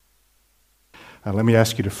Let me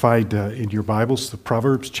ask you to find in your Bibles the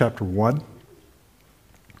Proverbs chapter 1.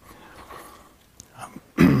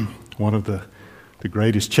 One of the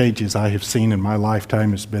greatest changes I have seen in my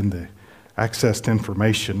lifetime has been the access to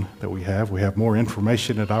information that we have. We have more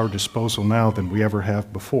information at our disposal now than we ever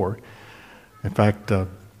have before. In fact,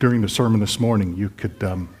 during the sermon this morning, you could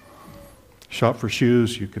shop for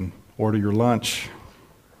shoes, you can order your lunch,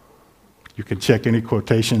 you could check any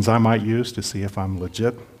quotations I might use to see if I'm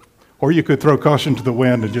legit, or you could throw caution to the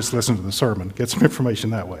wind and just listen to the sermon, get some information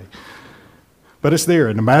that way. But it's there.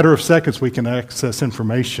 In a matter of seconds, we can access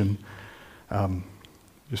information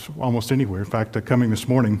just almost anywhere. In fact, coming this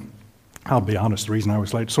morning, I'll be honest, the reason I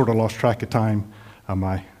was late, sort of lost track of time.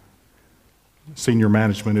 My senior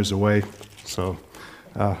management is away, so,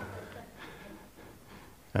 and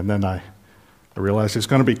then I realized it's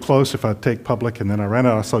going to be close if I take public, and then I ran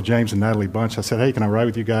out. I saw James and Natalie Bunch. I said, hey, can I ride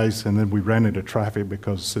with you guys? And then we ran into traffic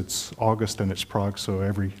because it's August and it's Prague, so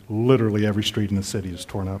literally every street in the city is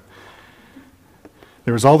torn up.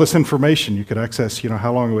 There was all this information you could access,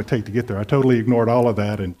 how long it would take to get there. I totally ignored all of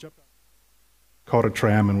that and caught a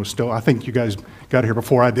tram and was still, I think you guys got here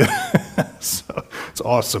before I did. So it's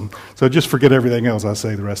awesome. So just forget everything else I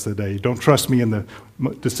say the rest of the day. Don't trust me in the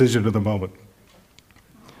decision of the moment.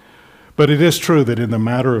 But it is true that in the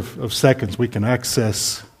matter of seconds, we can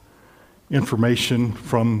access information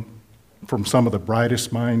from some of the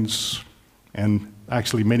brightest minds and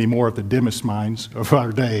actually many more of the dimmest minds of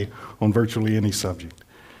our day on virtually any subject.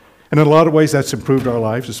 And in a lot of ways, that's improved our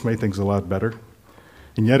lives. It's made things a lot better.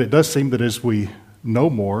 And yet it does seem that as we know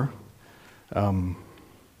more,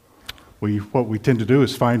 what we tend to do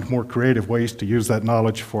is find more creative ways to use that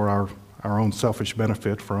knowledge for our own selfish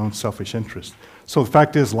benefit, for our own selfish interest. So the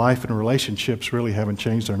fact is, life and relationships really haven't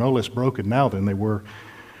changed. They're no less broken now than they were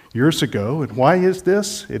years ago. And why is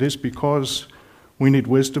this? It is because we need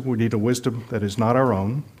wisdom. We need a wisdom that is not our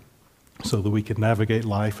own so that we can navigate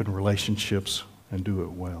life and relationships and do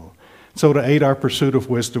it well. So to aid our pursuit of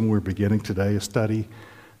wisdom, we're beginning today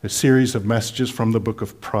a series of messages from the book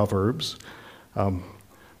of Proverbs.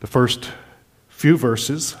 The first few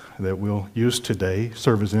verses that we'll use today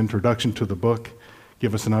serve as an introduction to the book,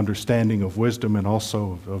 give us an understanding of wisdom and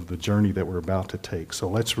also of the journey that we're about to take. So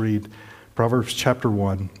let's read Proverbs chapter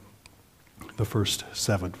 1, the first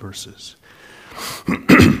 7 verses.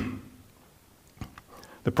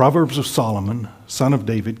 The Proverbs of Solomon, son of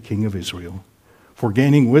David, king of Israel, for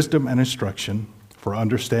gaining wisdom and instruction, for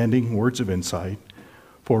understanding words of insight,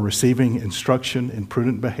 for receiving instruction in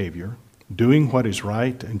prudent behavior, doing what is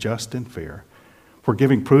right and just and fair, for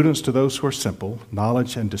giving prudence to those who are simple,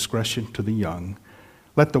 knowledge and discretion to the young.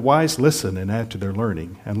 Let the wise listen and add to their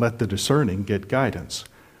learning, and let the discerning get guidance,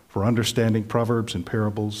 for understanding proverbs and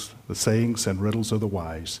parables, the sayings and riddles of the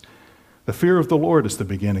wise. The fear of the Lord is the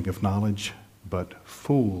beginning of knowledge, but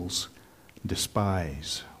fools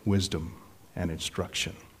despise wisdom and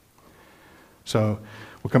instruction. So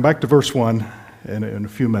we'll come back to verse 1 in a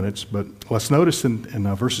few minutes, but let's notice in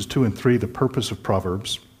verses 2 and 3 the purpose of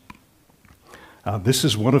Proverbs. This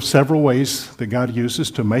is one of several ways that God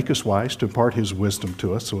uses to make us wise, to impart his wisdom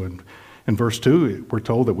to us. So in verse 2, we're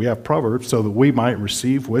told that we have Proverbs so that we might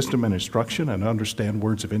receive wisdom and instruction and understand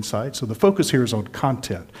words of insight. So the focus here is on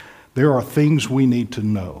content. There are things we need to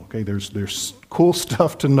know. Okay, there's cool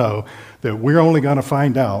stuff to know that we're only going to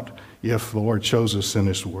find out if the Lord shows us in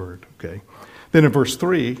his word. Okay. Then in verse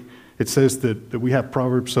 3, it says that we have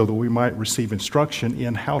Proverbs so that we might receive instruction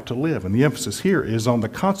in how to live. And the emphasis here is on the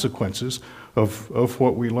consequences of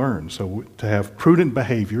what we learn. So to have prudent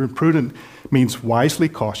behavior, and prudent means wisely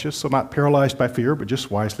cautious, so not paralyzed by fear, but just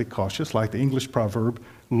wisely cautious, like the English proverb,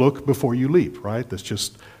 look before you leap, right? That's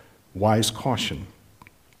just wise caution.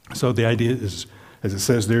 So the idea is, as it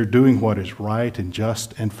says there, doing what is right and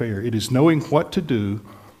just and fair. It is knowing what to do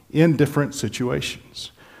in different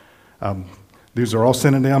situations. These are all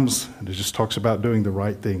synonyms, and it just talks about doing the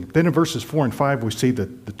right thing. Then in verses 4 and 5, we see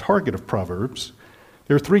that the target of Proverbs.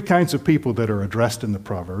 There are three kinds of people that are addressed in the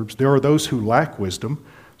Proverbs. There are those who lack wisdom.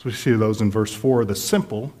 So we see those in verse 4. The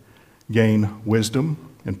simple gain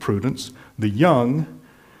wisdom and prudence. The young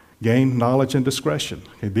gain knowledge and discretion.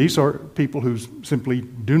 Okay, these are people who simply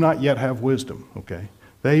do not yet have wisdom. Okay,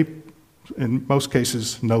 they, in most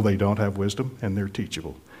cases, know they don't have wisdom, and they're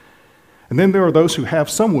teachable. And then there are those who have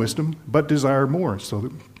some wisdom but desire more.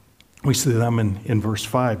 So we see them in verse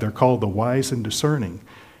 5. They're called the wise and discerning.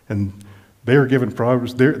 And they are given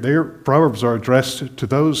Proverbs. Their Proverbs are addressed to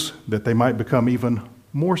those that they might become even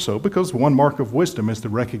more so, because one mark of wisdom is the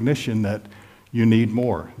recognition that you need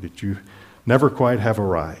more, that you never quite have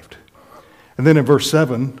arrived. And then in verse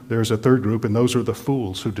 7, there's a third group, and those are the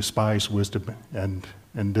fools who despise wisdom and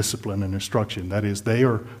and discipline and instruction. That is, they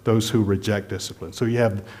are those who reject discipline. So you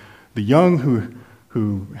have the young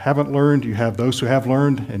who haven't learned, you have those who have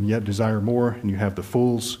learned and yet desire more, and you have the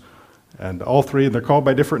fools. And all three, and they're called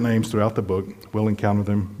by different names throughout the book. We'll encounter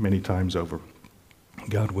them many times over,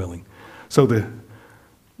 God willing. So the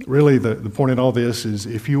point in all this is,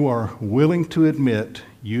 if you are willing to admit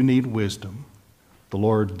you need wisdom, the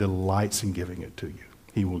Lord delights in giving it to you.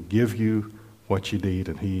 He will give you what you need,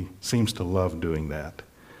 and He seems to love doing that.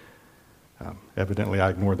 Evidently, I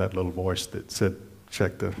ignored that little voice that said,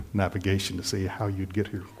 check the navigation to see how you'd get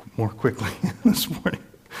here more quickly this morning.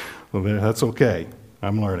 Well, that's okay.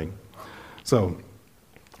 I'm learning. So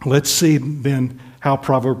let's see then how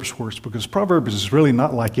Proverbs works, because Proverbs is really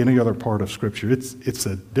not like any other part of Scripture. It's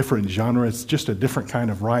a different genre. It's just a different kind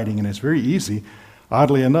of writing, and it's very easy,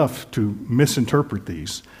 oddly enough, to misinterpret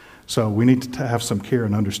these. So we need to have some care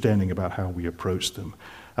and understanding about how we approach them.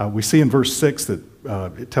 We see in verse 6 that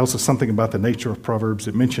it tells us something about the nature of Proverbs.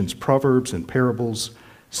 It mentions proverbs and parables,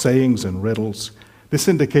 sayings and riddles. This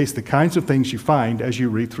indicates the kinds of things you find as you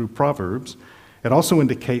read through Proverbs. It also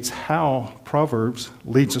indicates how Proverbs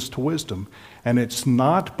leads us to wisdom. And it's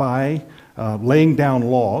not by laying down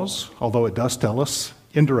laws, although it does tell us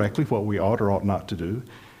indirectly what we ought or ought not to do.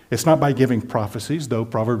 It's not by giving prophecies, though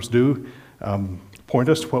Proverbs do point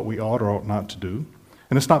us to what we ought or ought not to do.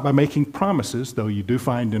 And it's not by making promises, though you do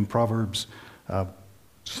find in Proverbs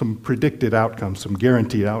some predicted outcomes, some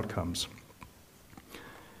guaranteed outcomes.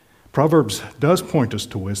 Proverbs does point us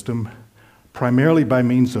to wisdom primarily by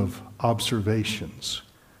means of observations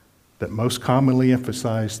that most commonly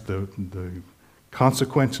emphasize the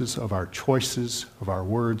consequences of our choices, of our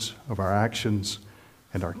words, of our actions,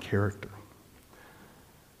 and our character.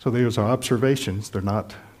 So those are observations, they're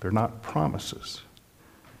not promises.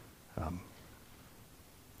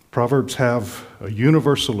 Proverbs have a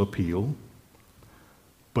universal appeal,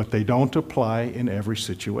 but they don't apply in every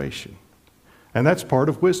situation. And that's part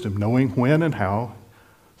of wisdom, knowing when and how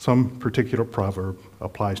some particular proverb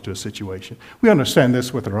applies to a situation. We understand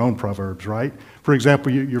this with our own proverbs, right? For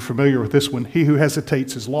example, you're familiar with this one, he who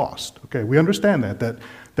hesitates is lost. Okay, we understand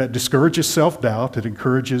that discourages self-doubt, it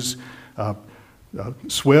encourages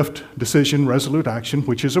swift decision, resolute action,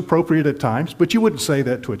 which is appropriate at times, but you wouldn't say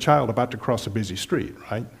that to a child about to cross a busy street,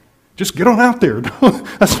 right? Just get on out there.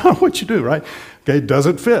 That's not what you do, right? Okay, it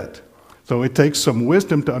doesn't fit. So it takes some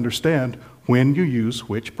wisdom to understand when you use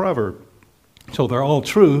which proverb. So they're all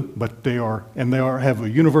true, but they have a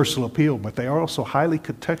universal appeal, but they are also highly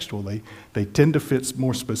contextual. They tend to fit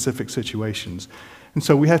more specific situations. And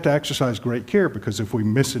so we have to exercise great care, because if we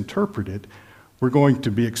misinterpret it, we're going to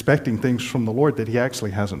be expecting things from the Lord that He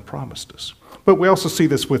actually hasn't promised us. But we also see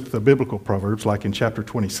this with the biblical proverbs, like in chapter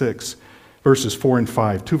 26, verses 4 and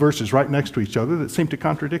 5, two verses right next to each other that seem to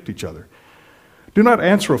contradict each other. Do not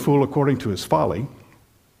answer a fool according to his folly,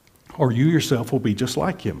 or you yourself will be just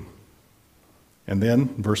like him. And then,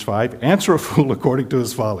 verse 5, answer a fool according to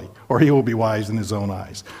his folly, or he will be wise in his own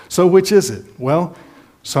eyes. So which is it? Well,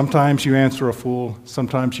 sometimes you answer a fool,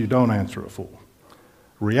 sometimes you don't answer a fool.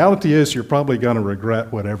 Reality is you're probably going to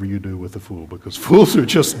regret whatever you do with a fool, because fools are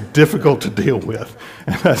just difficult to deal with.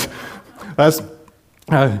 And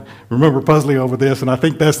I remember puzzling over this, and I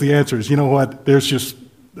think that's the answer is, you know what,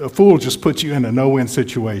 a fool just puts you in a no-win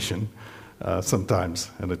situation sometimes,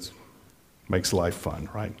 and it makes life fun,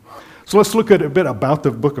 right? So let's look at a bit about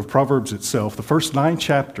the book of Proverbs itself. The first 9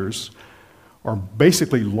 chapters are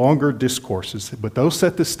basically longer discourses, but those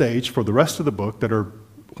set the stage for the rest of the book that are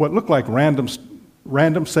what look like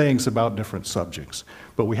random sayings about different subjects.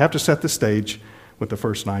 But we have to set the stage with the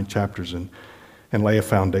first 9 chapters and lay a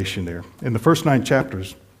foundation there. In the first 9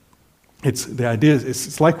 chapters, the idea is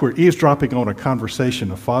it's like we're eavesdropping on a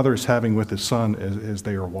conversation a father is having with his son as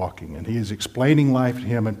they are walking. And he is explaining life to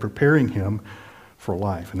him and preparing him for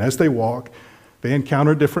life. And as they walk, they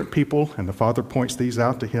encounter different people, and the father points these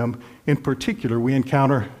out to him. In particular, we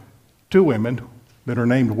encounter 2 women that are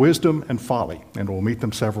named Wisdom and Folly, and we'll meet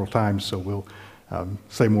them several times, so we'll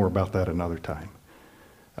say more about that another time.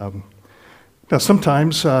 Now,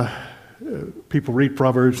 sometimes people read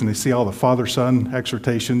Proverbs and they see all the father-son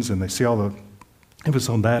exhortations and they see all the emphasis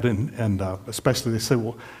on that, and especially they say,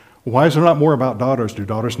 well, why is there not more about daughters? Do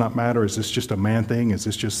daughters not matter? Is this just a man thing? Is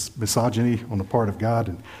this just misogyny on the part of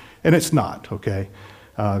God? And it's not, okay?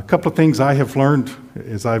 A couple of things I have learned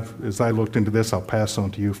as I looked into this, I'll pass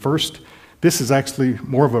on to you. First, this is actually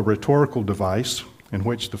more of a rhetorical device in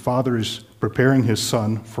which the father is preparing his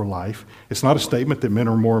son for life. It's not a statement that men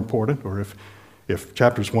are more important, or if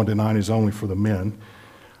chapters 1 to 9 is only for the men.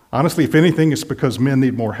 Honestly, if anything, it's because men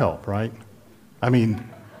need more help, right? I mean,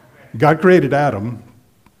 God created Adam.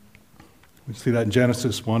 We see that in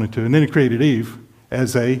Genesis 1 and 2. And then he created Eve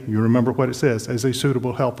as you remember what it says, as a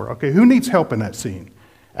suitable helper. Okay, who needs help in that scene?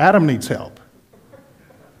 Adam needs help.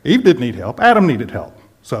 Eve didn't need help. Adam needed help.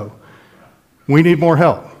 So we need more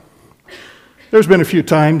help. There's been a few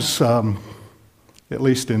times, at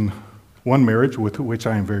least in one marriage with which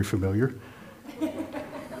I am very familiar,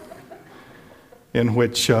 in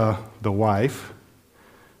which the wife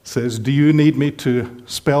says, "Do you need me to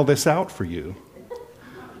spell this out for you?"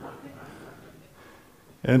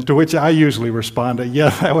 And to which I usually respond,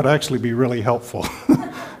 "Yeah, that would actually be really helpful."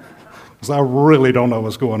 Because I really don't know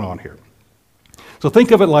what's going on here. So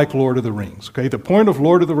think of it like Lord of the Rings, okay? The point of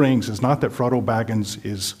Lord of the Rings is not that Frodo Baggins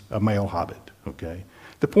is a male hobbit, okay?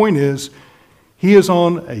 The point is, he is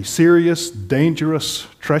on a serious, dangerous,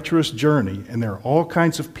 treacherous journey, and there are all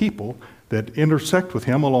kinds of people that intersect with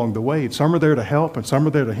him along the way. Some are there to help, and some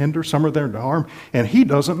are there to hinder, some are there to harm, and he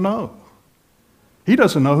doesn't know. He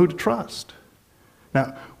doesn't know who to trust.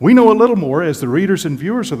 Now, we know a little more as the readers and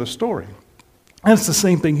viewers of the story. And it's the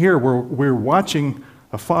same thing here, where we're watching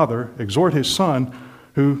a father exhort his son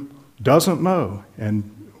who doesn't know. And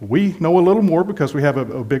we know a little more because we have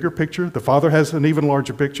a bigger picture. The father has an even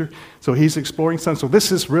larger picture, so he's exploring son. So this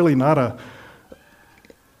is really not a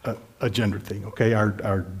gender thing, okay?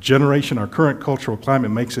 Our generation, our current cultural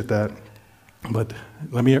climate makes it that. But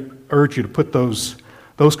let me urge you to put those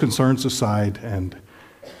concerns aside and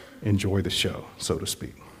enjoy the show, so to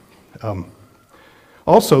speak.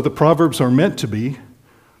 Also, the Proverbs are meant to be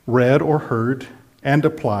read or heard and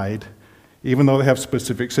applied, even though they have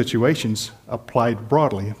specific situations, applied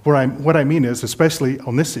broadly. What I mean is, especially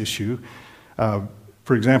on this issue,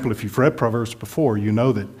 for example, if you've read Proverbs before, you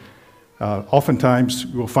know that oftentimes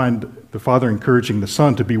you will find the father encouraging the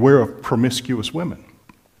son to beware of promiscuous women.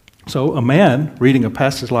 So a man reading a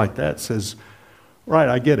passage like that says, right,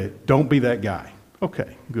 I get it, don't be that guy.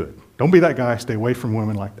 Okay, good. Don't be that guy, stay away from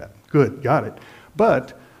women like that. Good, got it.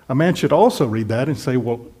 But a man should also read that and say,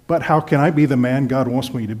 well, but how can I be the man God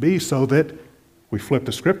wants me to be so that, we flip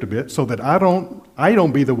the script a bit, so that I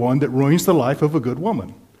don't be the one that ruins the life of a good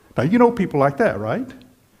woman. Now, you know people like that, right?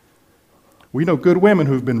 We know good women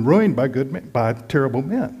who've been ruined by terrible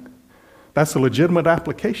men. That's a legitimate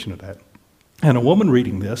application of that. And a woman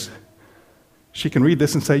reading this, she can read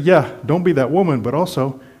this and say, yeah, don't be that woman, but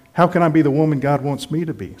also, how can I be the woman God wants me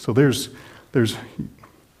to be? So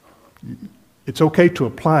it's okay to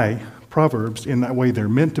apply Proverbs in that way. They're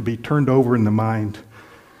meant to be turned over in the mind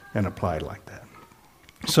and applied like that.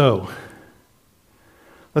 So,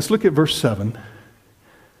 let's look at verse 7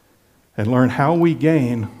 and learn how we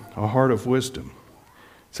gain a heart of wisdom.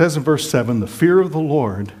 It says in verse 7, the fear of the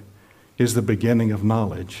Lord is the beginning of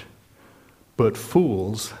knowledge, but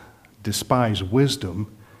fools despise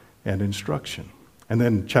wisdom and instruction. And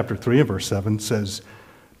then chapter 3 and verse 7 says,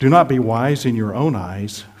 do not be wise in your own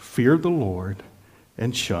eyes, fear the Lord,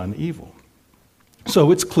 and shun evil. So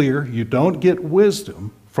it's clear you don't get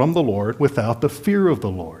wisdom from the Lord without the fear of the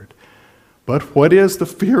Lord. But what is the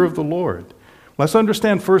fear of the Lord? Let's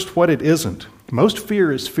understand first what it isn't. Most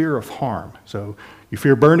fear is fear of harm. So you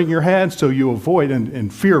fear burning your hands, so you avoid,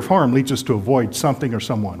 and fear of harm leads us to avoid something or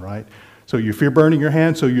someone, right? So you fear burning your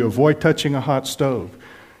hands, so you avoid touching a hot stove.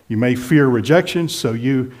 You may fear rejection, so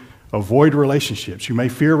you avoid relationships. You may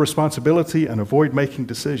fear responsibility and avoid making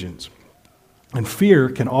decisions. And fear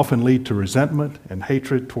can often lead to resentment and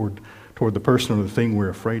hatred toward the person or the thing we're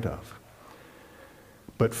afraid of.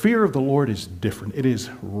 But fear of the Lord is different. It is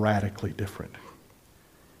radically different.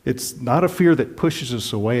 It's not a fear that pushes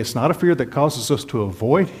us away. It's not a fear that causes us to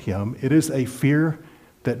avoid Him. It is a fear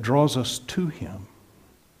that draws us to Him.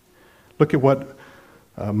 Look at what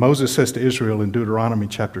Moses says to Israel in Deuteronomy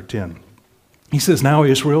chapter 10. He says, now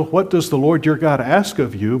Israel, what does the Lord your God ask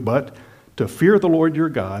of you but to fear the Lord your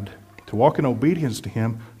God, to walk in obedience to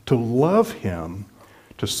Him, to love Him,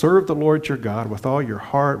 to serve the Lord your God with all your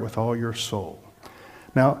heart, with all your soul.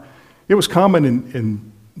 Now, it was common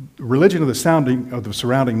in religion of the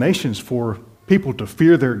surrounding nations for people to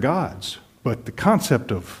fear their gods, but the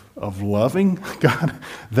concept of loving God,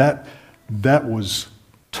 that was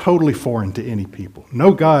totally foreign to any people.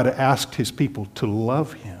 No God asked His people to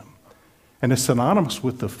love Him. And it's synonymous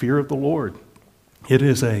with the fear of the Lord. It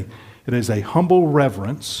is a humble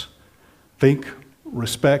reverence. Think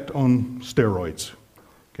respect on steroids.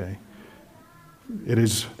 Okay? It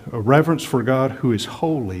is a reverence for God who is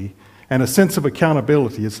holy and a sense of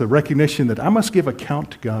accountability. It's the recognition that I must give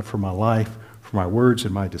account to God for my life, for my words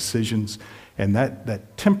and my decisions. And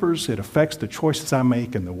that tempers, it affects the choices I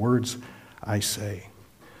make and the words I say.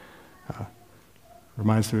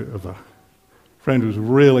 Reminds me of a friend who was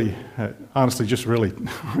really, honestly, just really,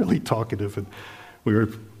 really talkative. And we were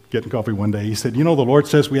getting coffee one day. He said, the Lord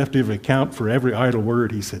says we have to give an account for every idle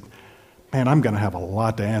word. He said, man, I'm going to have a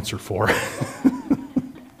lot to answer for.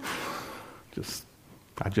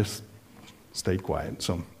 I just stayed quiet.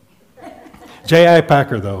 So, J.I.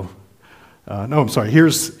 Packer, though. No, I'm sorry.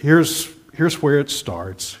 Here's where it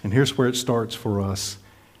starts, and here's where it starts for us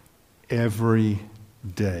every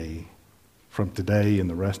day from today and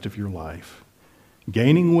the rest of your life.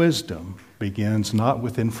 Gaining wisdom begins not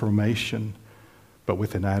with information, but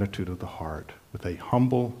with an attitude of the heart, with a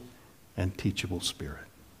humble and teachable spirit.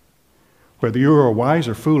 Whether you are wise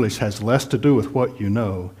or foolish has less to do with what you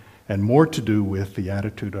know and more to do with the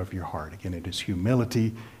attitude of your heart. Again, it is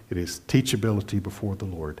humility, it is teachability before the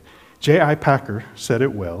Lord. J.I. Packer said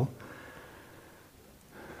it well.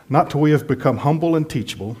 Not till we have become humble and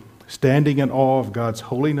teachable, standing in awe of God's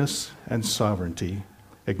holiness and sovereignty,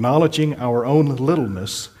 acknowledging our own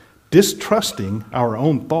littleness, distrusting our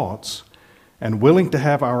own thoughts, and willing to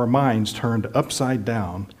have our minds turned upside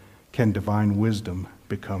down, can divine wisdom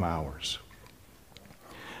become ours.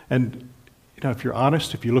 And if you're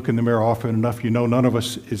honest, if you look in the mirror often enough, none of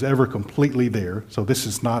us is ever completely there. So this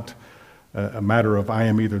is not a matter of I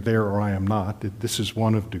am either there or I am not. This is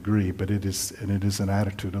one of degree, but it is an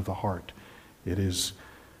attitude of the heart. It is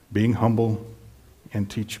being humble and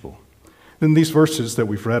teachable. Then these verses that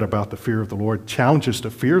we've read about the fear of the Lord challenge us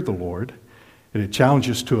to fear the Lord, and it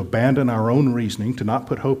challenges us to abandon our own reasoning, to not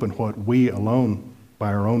put hope in what we alone,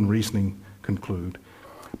 by our own reasoning, conclude.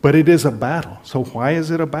 But it is a battle. So why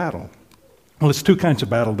is it a battle? Well, it's two kinds of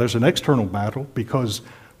battle. There's an external battle because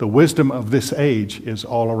the wisdom of this age is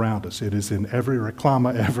all around us. It is in every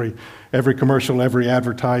reclama, every commercial, every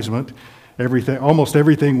advertisement, everything, almost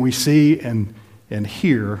everything we see and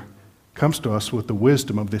hear comes to us with the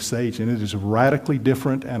wisdom of this age, and it is radically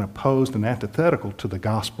different and opposed and antithetical to the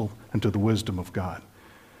gospel and to the wisdom of God.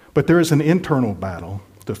 But there is an internal battle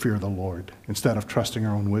to fear the Lord instead of trusting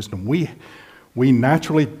our own wisdom. We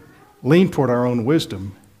naturally lean toward our own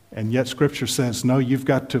wisdom, and yet Scripture says, no, you've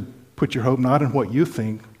got to put your hope not in what you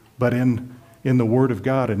think, but in the Word of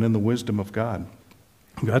God and in the wisdom of God.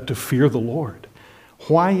 You've got to fear the Lord.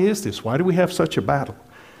 Why is this? Why do we have such a battle?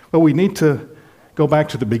 Well, we need to go back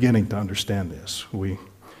to the beginning to understand this. If you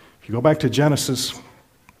go back to Genesis,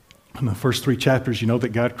 in the first 3 chapters, you know that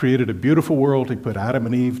God created a beautiful world. He put Adam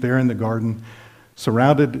and Eve there in the garden,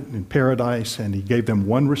 surrounded in paradise, and he gave them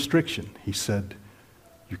one restriction. He said,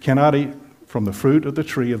 you cannot eat from the fruit of the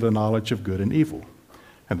tree of the knowledge of good and evil.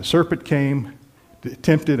 And the serpent came,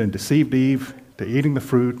 tempted and deceived Eve to eating the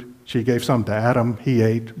fruit. She gave some to Adam. He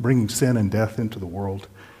ate, bringing sin and death into the world.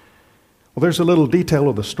 Well, there's a little detail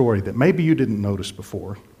of the story that maybe you didn't notice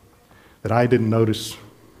before, that I didn't notice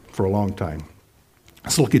for a long time.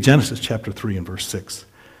 Let's look at Genesis chapter 3 and verse 6.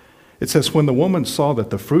 It says, when the woman saw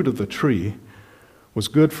that the fruit of the tree was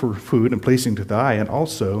good for food and pleasing to the eye, and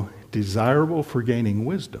also desirable for gaining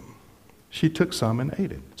wisdom, she took some and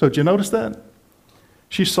ate it. So did you notice that?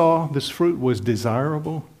 She saw this fruit was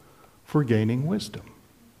desirable for gaining wisdom.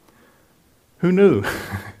 Who knew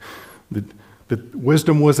that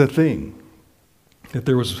wisdom was a thing? That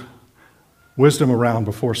there was wisdom around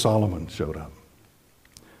before Solomon showed up?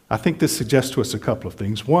 I think this suggests to us a couple of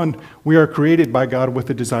things. One, we are created by God with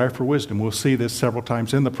a desire for wisdom. We'll see this several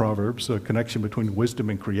times in the Proverbs, a connection between wisdom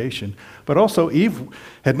and creation. But also, Eve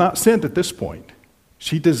had not sinned at this point.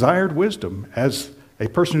 She desired wisdom as a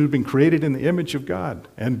person who'd been created in the image of God.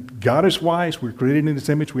 And God is wise. We're created in His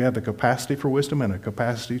image. We have the capacity for wisdom and a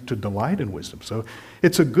capacity to delight in wisdom. So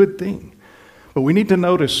it's a good thing. But we need to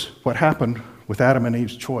notice what happened with Adam and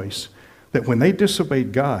Eve's choice, that when they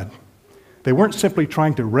disobeyed God, they weren't simply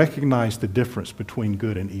trying to recognize the difference between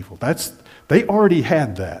good and evil. They already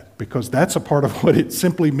had that, because that's a part of what it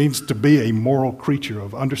simply means to be a moral creature,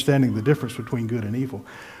 of understanding the difference between good and evil.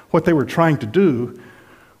 What they were trying to do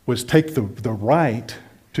was take the right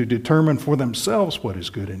to determine for themselves what is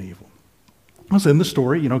good and evil. As in the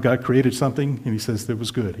story, God created something, and He says it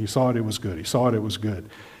was good. He saw it was good. He saw it was good.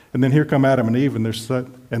 And then here come Adam and Eve,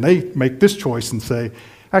 and they make this choice and say,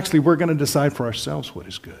 actually, we're going to decide for ourselves what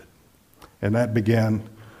is good. And that began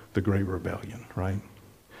the great rebellion, right?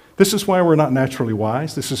 This is why we're not naturally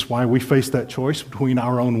wise. This is why we face that choice between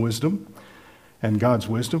our own wisdom and God's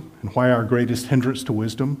wisdom, and why our greatest hindrance to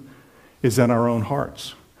wisdom is in our own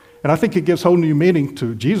hearts. And I think it gives whole new meaning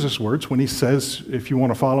to Jesus' words when He says, if you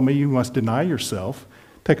want to follow me, you must deny yourself,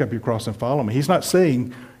 take up your cross and follow me. He's not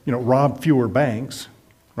saying, rob fewer banks,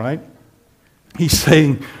 right? He's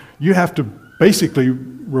saying you have to basically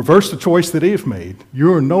reverse the choice that Eve made.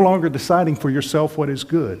 You are no longer deciding for yourself what is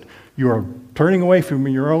good. You are turning away from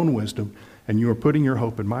your own wisdom, and you are putting your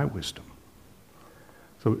hope in my wisdom.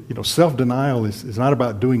 So, self-denial is not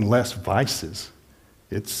about doing less vices.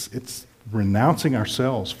 It's renouncing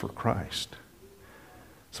ourselves for Christ.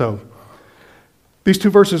 So, these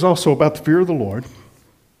two verses also about the fear of the Lord.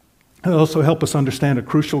 They also help us understand a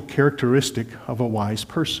crucial characteristic of a wise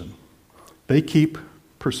person. They keep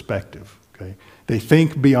perspective. Okay? They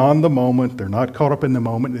think beyond the moment. They're not caught up in the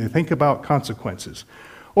moment. They think about consequences.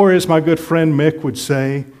 Or as my good friend Mick would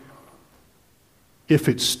say, if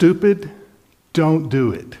it's stupid, don't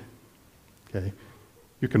do it. Okay?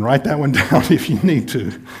 You can write that one down if you need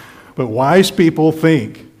to. But wise people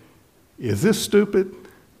think, is this stupid?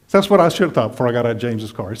 That's what I should have thought before I got out of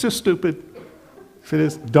James's car. Is this stupid? If it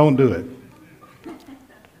is, don't do it.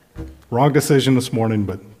 Wrong decision this morning,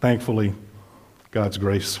 but thankfully, God's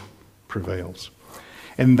grace prevails.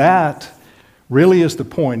 And that really is the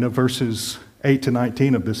point of verses 8 to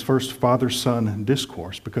 19 of this first father-son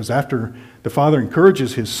discourse, because after the father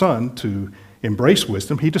encourages his son to embrace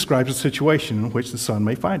wisdom, he describes a situation in which the son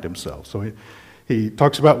may find himself. So he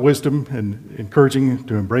talks about wisdom and encouraging him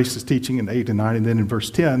to embrace his teaching in 8 and 9, and then in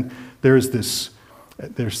verse 10, there's this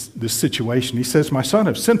situation. He says, "My son,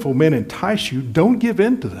 if sinful men entice you, don't give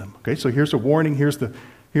in to them." Okay, so here's a warning. Here's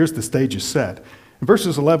the stage is set. In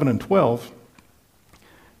verses 11 and 12,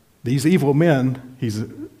 these evil men,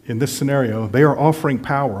 in this scenario, they are offering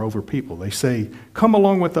power over people. They say, "Come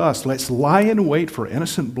along with us. Let's lie in wait for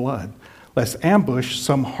innocent blood. Let's ambush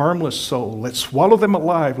some harmless soul. Let's swallow them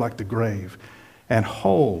alive like the grave, and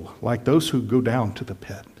whole like those who go down to the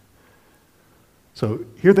pit." So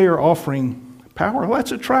here they are offering power. Well,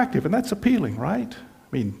 that's attractive and that's appealing, right?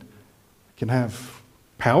 I mean, you can have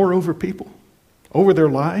power over people, over their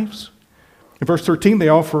lives. In verse 13, they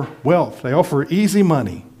offer wealth. They offer easy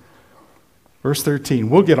money. Verse 13,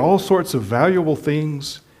 "We'll get all sorts of valuable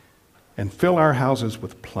things and fill our houses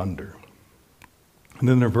with plunder." And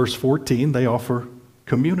then in verse 14, they offer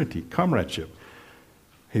community, comradeship.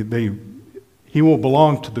 He will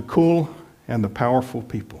belong to the cool and the powerful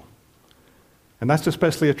people. And that's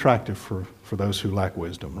especially attractive for those who lack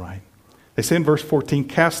wisdom, right? They say in verse 14,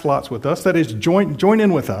 "Cast lots with us," that is, join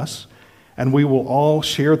in with us, and we will all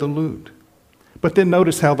share the loot. But then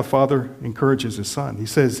notice how the father encourages his son. He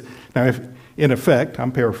says, now, in effect,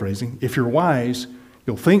 I'm paraphrasing, if you're wise,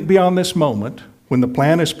 you'll think beyond this moment when the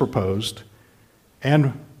plan is proposed,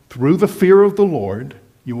 and through the fear of the Lord,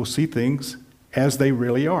 you will see things as they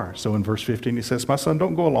really are. So in verse 15, he says, "My son,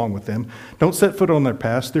 don't go along with them. Don't set foot on their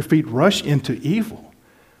paths. Their feet rush into evil."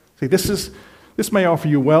 See, this may offer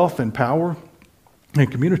you wealth and power and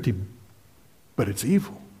community, but it's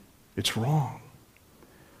evil. It's wrong.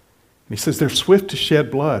 And he says they're swift to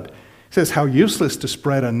shed blood. He says how useless to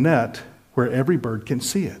spread a net where every bird can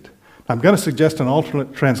see it. I'm going to suggest an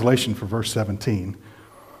alternate translation for verse 17.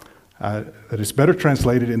 That is better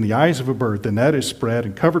translated, "In the eyes of a bird, the net is spread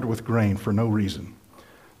and covered with grain for no reason."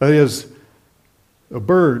 That is, a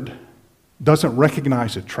bird doesn't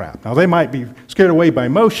recognize a trap. Now, they might be scared away by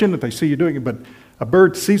motion if they see you doing it, but a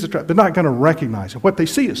bird sees a trap. They're not going to recognize it. What they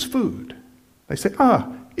see is food. They say,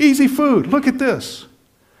 easy food. Look at this.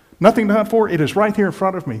 Nothing to hunt for. It is right here in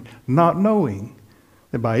front of me. Not knowing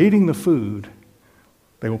that by eating the food,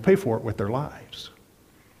 they will pay for it with their lives.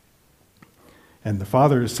 And the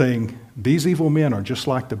father is saying, these evil men are just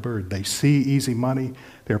like the bird. They see easy money.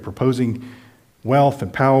 They're proposing wealth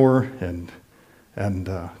and power and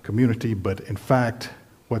community, but in fact,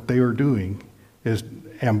 what they are doing is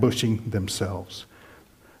ambushing themselves.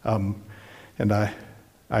 And I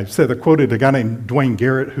quoted a guy named Dwayne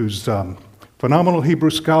Garrett, who's phenomenal Hebrew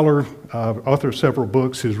scholar, author of several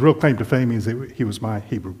books. His real claim to fame is that he was my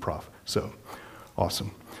Hebrew prof. So, awesome.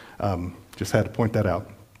 Just had to point that out.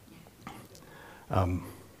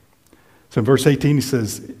 So in verse 18 he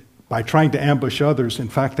says, by trying to ambush others, in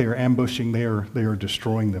fact they are ambushing, they are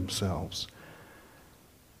destroying themselves.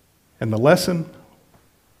 And the lesson,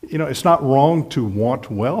 it's not wrong to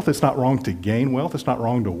want wealth. It's not wrong to gain wealth. It's not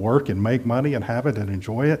wrong to work and make money and have it and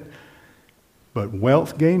enjoy it. But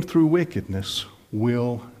wealth gained through wickedness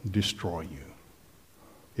will destroy you.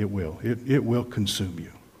 It will. It will consume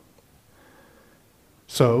you.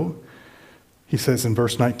 So, he says in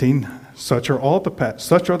verse 19, such are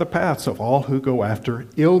the paths of all who go after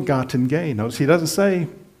ill-gotten gain. Notice he doesn't say,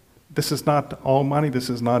 this is not all money,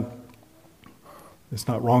 it's not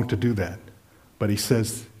wrong to do that. But he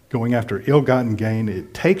says, going after ill-gotten gain,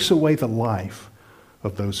 it takes away the life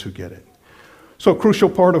of those who get it. So a crucial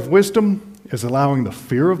part of wisdom is allowing the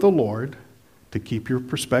fear of the Lord to keep your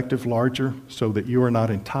perspective larger so that you are not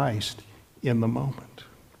enticed in the moment.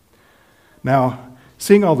 Now,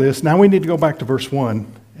 seeing all this, now we need to go back to verse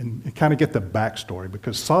 1 and kind of get the backstory,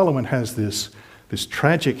 because Solomon has this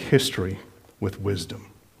tragic history with wisdom.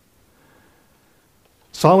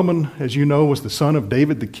 Solomon, as you know, was the son of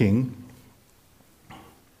David the king.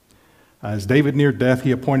 As David neared death,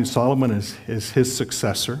 he appointed Solomon as his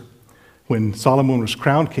successor. When Solomon was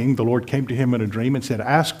crowned king, the Lord came to him in a dream and said,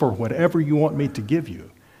 "Ask for whatever you want me to give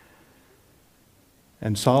you."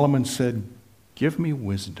 And Solomon said, "Give me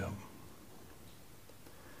wisdom."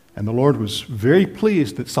 And the Lord was very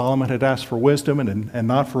pleased that Solomon had asked for wisdom and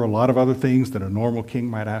not for a lot of other things that a normal king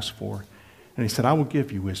might ask for. And he said, "I will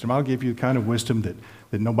give you wisdom. I'll give you the kind of wisdom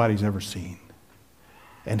that nobody's ever seen."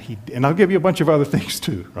 And I'll give you a bunch of other things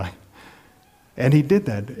too, right? And he did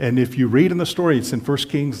that. And if you read in the story, it's in 1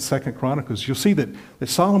 Kings and 2 Chronicles, you'll see that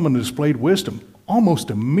Solomon displayed wisdom almost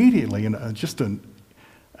immediately, and just an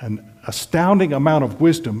astounding amount of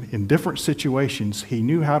wisdom in different situations. He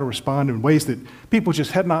knew how to respond in ways that people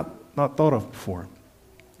just had not thought of before.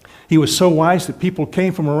 He was so wise that people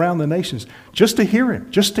came from around the nations just to hear him,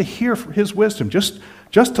 just to hear his wisdom, just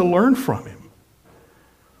to learn from him.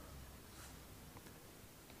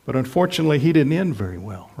 But unfortunately, he didn't end very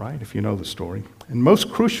well, right, if you know the story. And most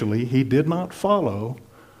crucially, he did not follow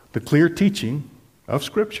the clear teaching of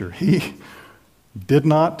Scripture. He did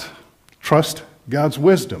not trust God's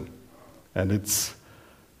wisdom, and it's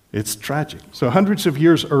tragic. So hundreds of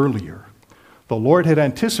years earlier, the Lord had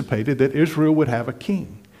anticipated that Israel would have a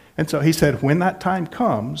king. And so he said, when that time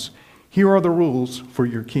comes, here are the rules for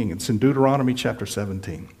your king. It's in Deuteronomy chapter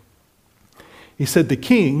 17. He said the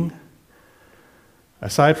king,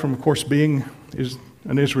 aside from, of course, being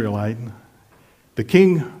an Israelite, the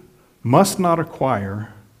king must not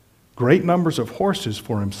acquire great numbers of horses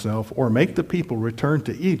for himself or make the people return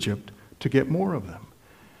to Egypt to get more of them.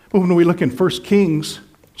 But when we look in 1 Kings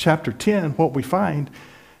chapter 10, what we find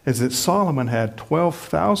is that Solomon had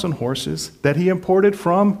 12,000 horses that he imported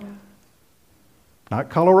from, not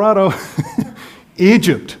Colorado,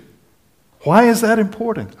 Egypt. Why is that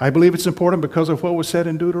important? I believe it's important because of what was said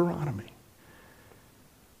in Deuteronomy.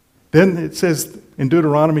 Then it says in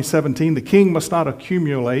Deuteronomy 17, the king must not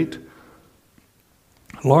accumulate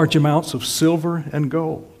large amounts of silver and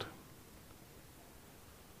gold.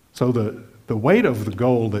 So the weight of the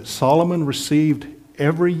gold that Solomon received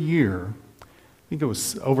every year, I think it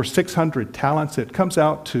was over 600 talents, it comes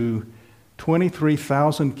out to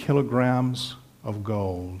 23,000 kilograms of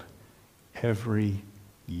gold every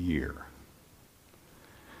year.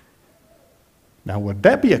 Now, would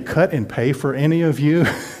that be a cut in pay for any of you?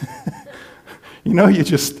 You know, you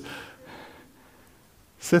just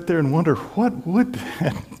sit there and wonder, what would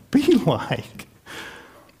that be like?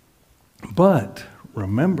 But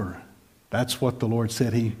remember, that's what the Lord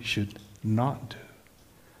said he should not do.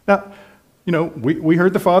 Now, you know, we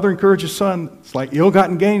heard the father encourage his son. It's like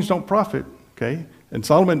ill-gotten gains don't profit, okay? And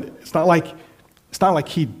Solomon, it's not like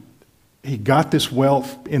he got this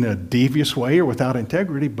wealth in a devious way or without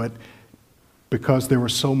integrity, but because there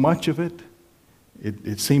was so much of it,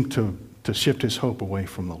 it seemed to shift his hope away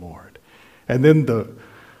from the Lord. And then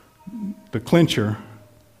the clincher,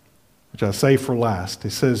 which I say for last,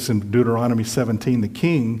 it says in Deuteronomy 17, the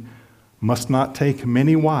king must not take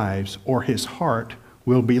many wives or his heart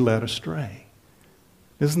will be led astray.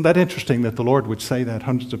 Isn't that interesting that the Lord would say that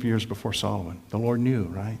hundreds of years before Solomon? The Lord knew,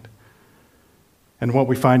 right? And what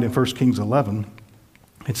we find in 1 Kings 11,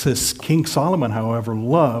 it says, King Solomon, however,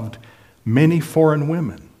 loved many foreign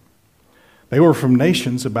women. They were from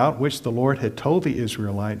nations about which the Lord had told the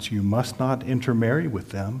Israelites, you must not intermarry with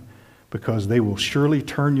them, because they will surely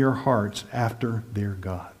turn your hearts after their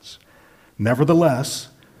gods. Nevertheless,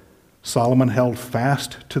 Solomon held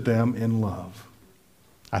fast to them in love.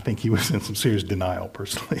 I think he was in some serious denial,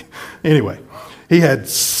 personally. Anyway, he had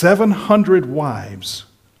 700 wives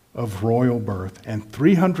of royal birth and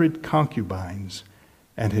 300 concubines,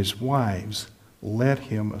 and his wives led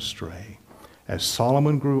him astray. As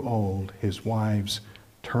Solomon grew old, his wives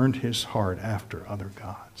turned his heart after other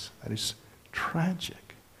gods. That is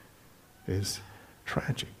tragic. It is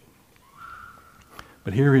tragic.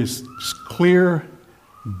 But here is clear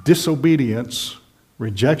disobedience,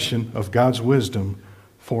 rejection of God's wisdom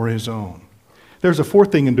for his own. There's a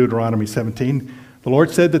fourth thing in Deuteronomy 17. The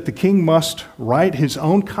Lord said that the king must write his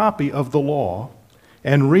own copy of the law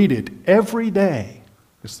and read it every day.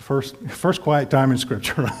 It's the first quiet time in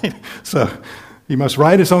Scripture, right? So he must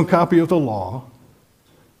write his own copy of the law.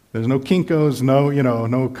 There's no Kinko's,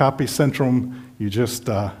 no copy centrum. You just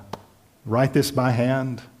write this by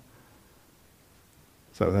hand.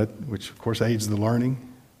 So that, which of course aids the learning.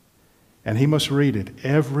 And he must read it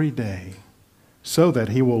every day so that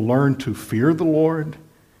he will learn to fear the Lord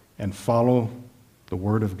and follow the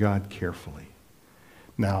Word of God carefully.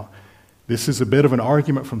 Now, this is a bit of an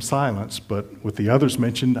argument from silence, but with the others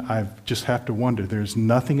mentioned, I just have to wonder. There's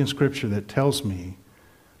nothing in Scripture that tells me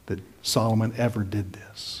that Solomon ever did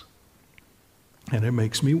this. And it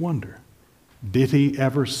makes me wonder, did he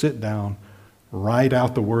ever sit down, write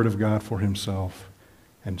out the Word of God for himself,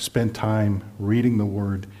 and spend time reading the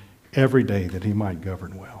Word every day that he might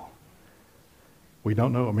govern well? We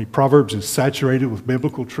don't know. I mean, Proverbs is saturated with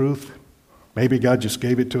biblical truth. Maybe God just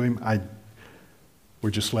gave it to him.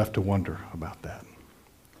 We're just left to wonder about that.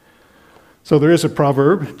 So there is a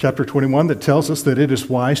proverb, chapter 21, that tells us that it is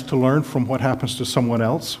wise to learn from what happens to someone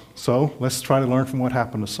else. So let's try to learn from what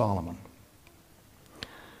happened to Solomon. I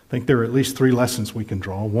think there are at least 3 lessons we can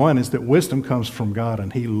draw. One is that wisdom comes from God,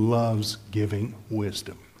 and he loves giving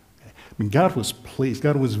wisdom. I mean, God was pleased.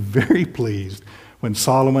 God was very pleased when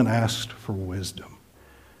Solomon asked for wisdom.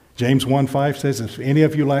 James 1:5 says, if any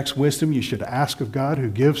of you lacks wisdom, you should ask of God, who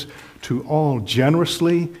gives to all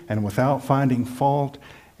generously and without finding fault,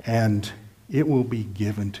 and it will be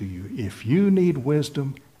given to you. If you need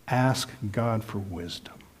wisdom, ask God for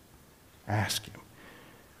wisdom. Ask him.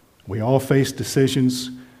 We all face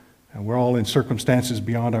decisions, and we're all in circumstances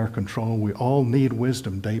beyond our control. We all need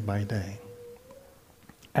wisdom day by day.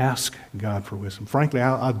 Ask God for wisdom. Frankly,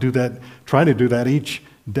 I'll do that, try to do that each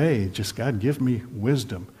day. Just, God, give me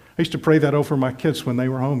wisdom. I used to pray that over my kids when they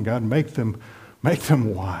were home. God, make them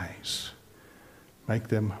wise. Make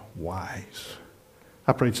them wise.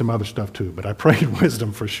 I prayed some other stuff too, but I prayed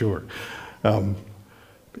wisdom for sure.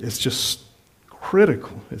 It's just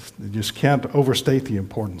critical. You just can't overstate the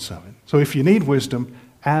importance of it. So if you need wisdom,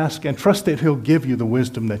 ask and trust that he'll give you the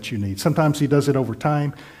wisdom that you need. Sometimes he does it over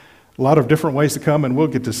time. A lot of different ways to come, and we'll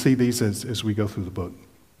get to see these as we go through the book.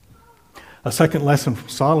 A second lesson from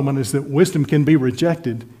Solomon is that wisdom can be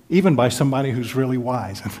rejected even by somebody who's really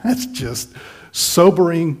wise. And that's just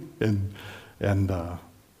sobering and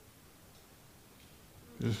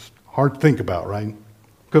it's hard to think about, right?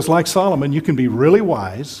 Because like Solomon, you can be really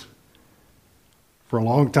wise for a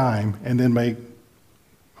long time and then make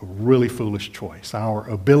a really foolish choice. Our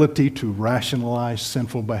ability to rationalize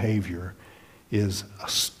sinful behavior is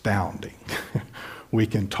astounding. We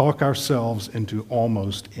can talk ourselves into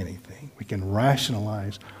almost anything. We can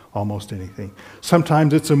rationalize almost anything.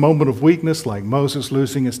 Sometimes it's a moment of weakness, like Moses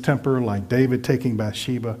losing his temper, like David taking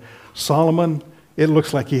Bathsheba. Solomon, it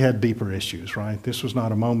looks like he had deeper issues, right? This was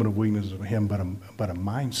not a moment of weakness of him, but a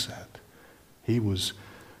mindset. He was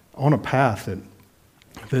on a path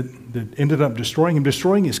that ended up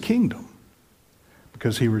destroying his kingdom,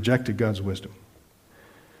 because he rejected God's wisdom.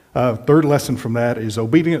 Third lesson from that is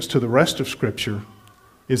obedience to the rest of Scripture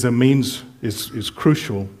is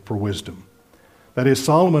crucial for wisdom. That is,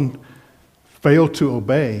 Solomon failed to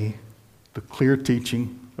obey the clear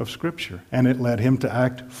teaching of Scripture, and it led him to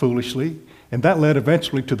act foolishly, and that led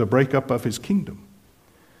eventually to the breakup of his kingdom.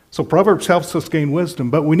 So Proverbs helps us gain wisdom,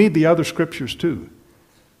 but we need the other Scriptures too.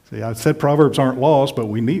 See, I said Proverbs aren't laws, but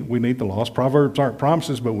we need the laws. Proverbs aren't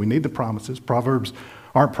promises, but we need the promises. Proverbs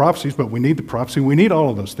aren't prophecies, but we need the prophecy. We need all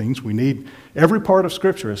of those things. We need every part of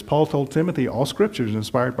Scripture. As Paul told Timothy, all Scripture is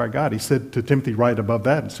inspired by God. He said to Timothy right above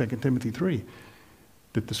that in 2 Timothy 3,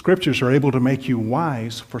 that the Scriptures are able to make you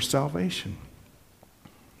wise for salvation.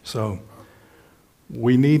 So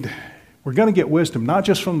we're going to get wisdom, not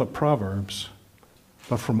just from the Proverbs,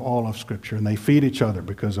 but from all of Scripture. And they feed each other,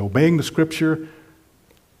 because obeying the Scripture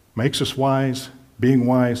makes us wise. Being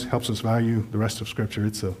wise helps us value the rest of Scripture.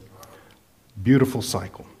 It's a beautiful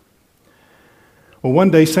cycle. Well,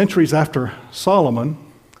 one day, centuries after Solomon,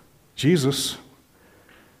 Jesus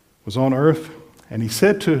was on earth, and he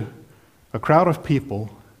said to a crowd of people,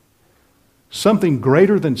 something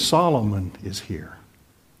greater than Solomon is here.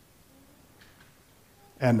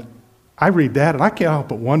 And I read that, and I can't help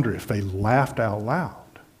but wonder if they laughed out loud.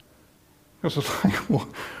 Because it's like, well,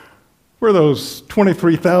 where are those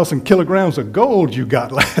 23,000 kilograms of gold you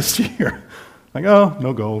got last year? Like, oh,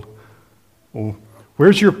 no gold. Well,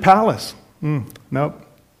 where's your palace? Nope.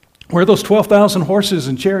 Where are those 12,000 horses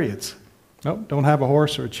and chariots? Nope, don't have a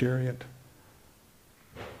horse or a chariot.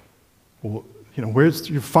 Well, where's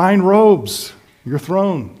your fine robes, your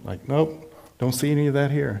throne? Like, nope, don't see any of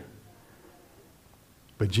that here.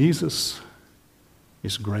 But Jesus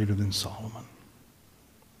is greater than Solomon.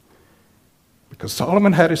 Because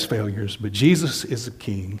Solomon had his failures, but Jesus is a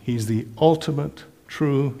king. He's the ultimate,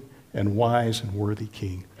 true, and wise and worthy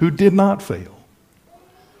king who did not fail.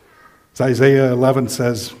 As Isaiah 11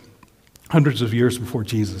 says, hundreds of years before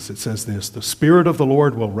Jesus, it says this, the Spirit of the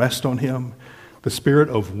Lord will rest on him, the Spirit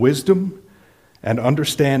of wisdom and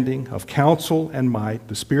understanding, of counsel and might,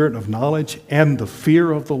 the Spirit of knowledge and the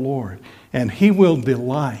fear of the Lord. And he will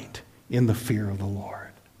delight in the fear of the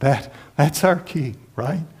Lord. That's our king,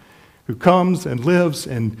 right? Who comes and lives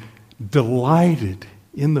and delighted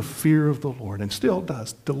in the fear of the Lord, and still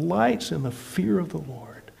does, delights in the fear of the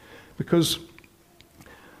Lord. Because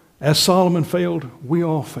as Solomon failed, we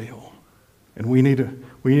all fail. And we need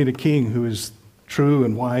a king who is true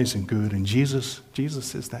and wise and good, and Jesus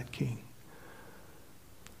is that king.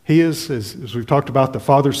 He is, as we've talked about the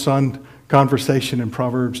father-son conversation in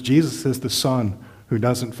Proverbs, Jesus is the son who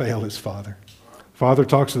doesn't fail his father. Father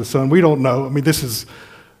talks to the son. We don't know. I mean, this is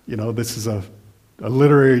a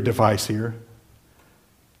literary device here,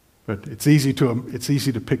 but it's easy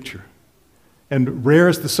to picture. And rare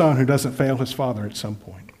is the son who doesn't fail his father at some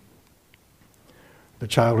point. The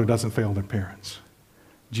child who doesn't fail their parents.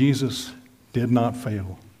 Jesus did not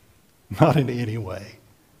fail, not in any way.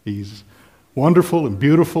 He's wonderful and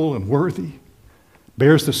beautiful and worthy,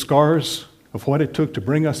 bears the scars of what it took to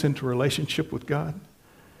bring us into relationship with God.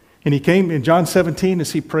 And he came in John 17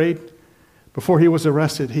 as he prayed, before he was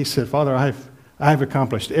arrested, he said, Father, I have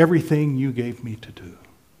accomplished everything you gave me to do.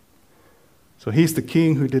 So he's the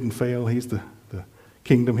king who didn't fail. He's the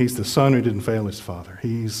kingdom. He's the son who didn't fail his father.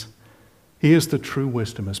 He is the true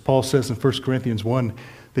wisdom. As Paul says in 1 Corinthians 1,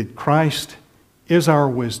 that Christ is our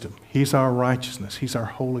wisdom. He's our righteousness. He's our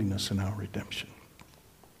holiness and our redemption.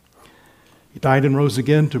 He died and rose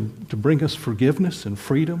again to bring us forgiveness and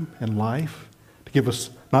freedom and life, to give us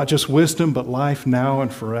not just wisdom, but life now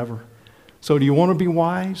and forever. So do you want to be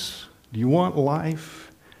wise? Do you want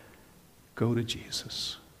life? Go to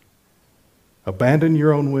Jesus. Abandon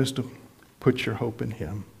your own wisdom. Put your hope in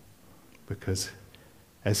him. Because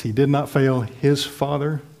as he did not fail his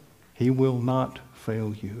father, he will not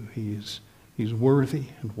fail you. He's worthy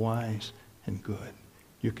and wise and good.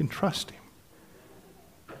 You can trust him.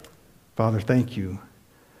 Father, thank you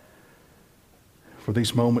for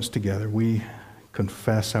these moments together. We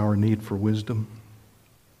confess our need for wisdom,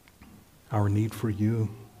 our need for you.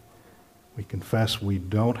 We confess we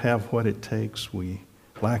don't have what it takes. We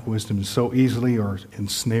lack wisdom and so easily are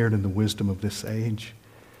ensnared in the wisdom of this age.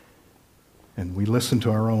 And we listen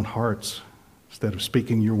to our own hearts instead of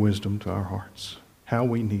speaking your wisdom to our hearts. How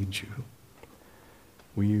we need you.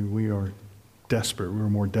 We are desperate. We're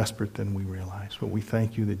more desperate than we realize. But we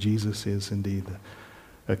thank you that Jesus is indeed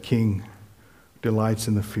a king who delights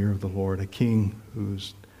in the fear of the Lord, a king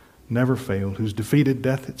who's never failed, who's defeated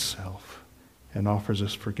death itself and offers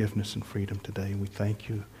us forgiveness and freedom today. We thank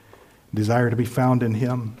you. Desire to be found in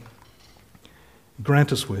him.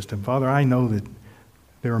 Grant us wisdom. Father, I know that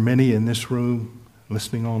there are many in this room,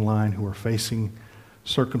 listening online, who are facing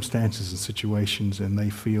circumstances and situations, and they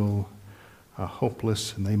feel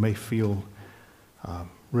hopeless, and they may feel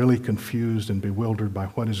really confused and bewildered by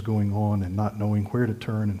what is going on and not knowing where to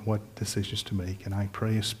turn and what decisions to make. And I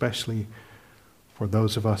pray especially for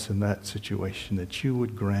those of us in that situation that you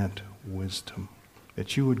would grant wisdom,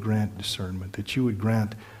 that you would grant discernment, that you would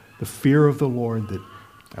grant the fear of the Lord that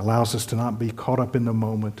allows us to not be caught up in the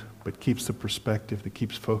moment, but keeps the perspective, that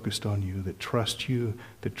keeps focused on you, that trusts you,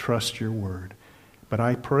 that trusts your word. But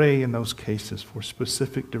I pray in those cases for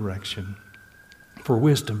specific direction, for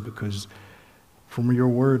wisdom, because from your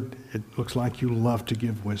word, it looks like you love to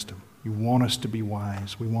give wisdom. You want us to be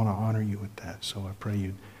wise. We want to honor you with that. So I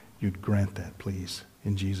pray you'd grant that, please.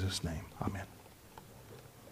 In Jesus' name, amen.